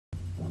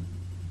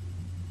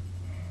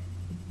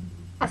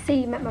I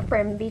see you met my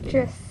friend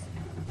Beatrice.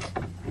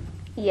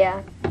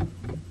 Yeah.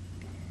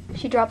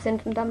 She drops in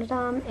from time to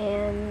time,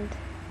 and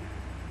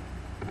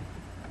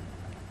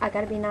I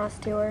gotta be nice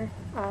to her.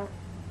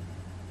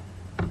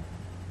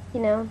 You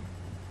know,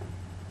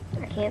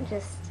 I can't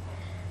just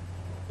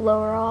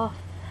blow her off.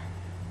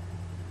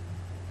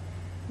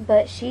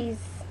 But she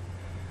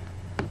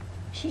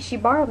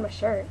borrowed my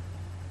shirt.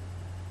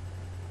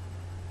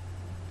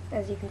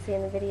 As you can see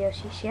in the video,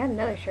 she had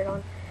another shirt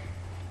on.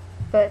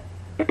 But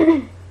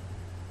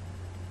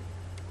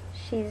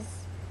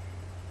she's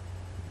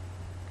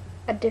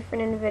a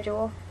different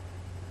individual.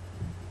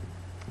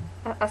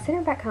 I sent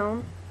her back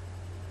home,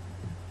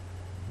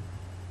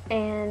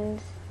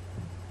 and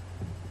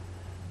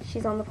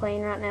she's on the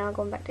plane right now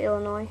going back to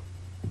Illinois.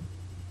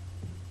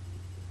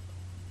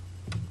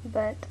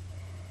 But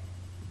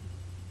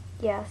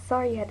yeah,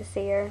 sorry you had to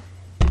see her,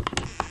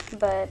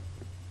 but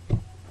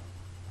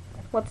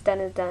what's done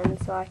is done,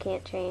 so I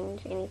can't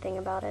change anything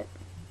about it.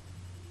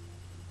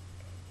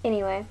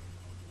 Anyway,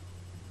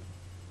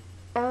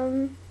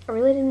 I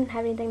really didn't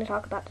have anything to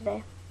talk about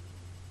today.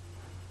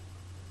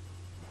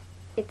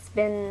 It's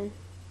been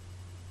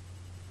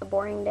a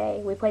boring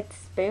day. We played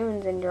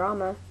spoons in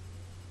drama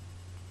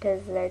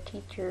because their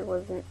teacher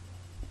wasn't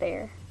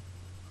there.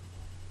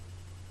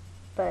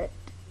 But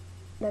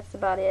that's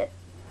about it.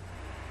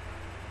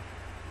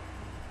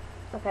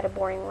 I've had a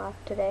boring life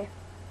today.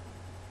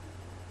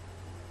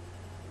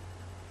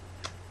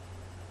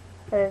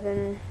 Other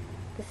than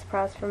the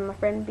surprise from my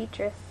friend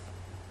Beatrice.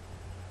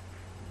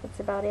 That's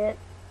about it.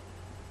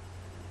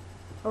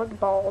 I look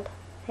bald.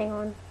 Hang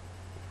on.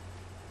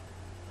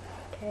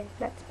 Okay,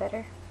 that's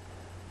better.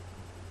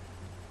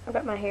 I've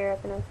got my hair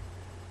up in a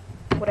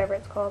whatever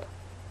it's called.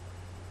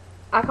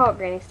 I call it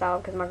granny style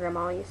because my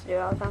grandma used to do it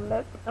all the time,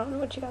 but I don't know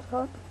what you guys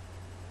call it.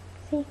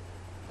 See?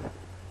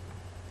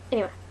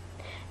 Anyway.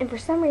 And for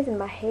some reason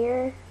my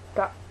hair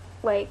got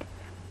like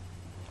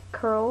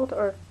curled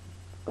or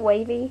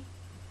wavy.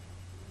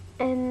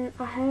 And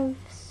I have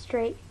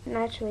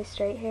naturally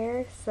straight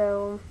hair,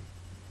 so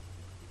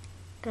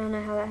I don't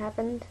know how that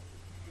happened.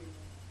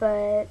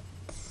 But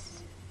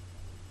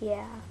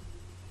yeah.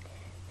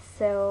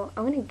 So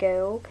I'm gonna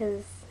go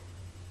because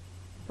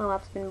my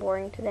life's been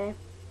boring today.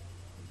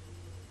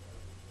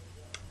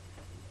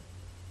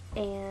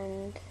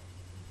 And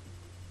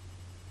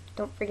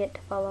don't forget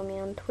to follow me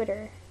on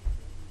Twitter.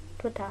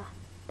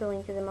 The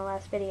link is in my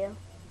last video.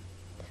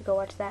 So go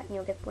watch that and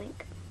you'll get the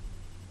link.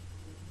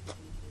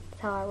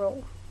 That's how I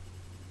roll.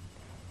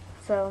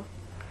 So,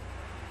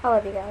 I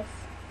love you guys.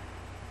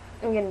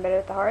 I'm getting better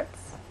at the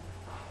hearts.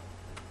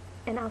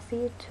 And I'll see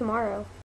you tomorrow.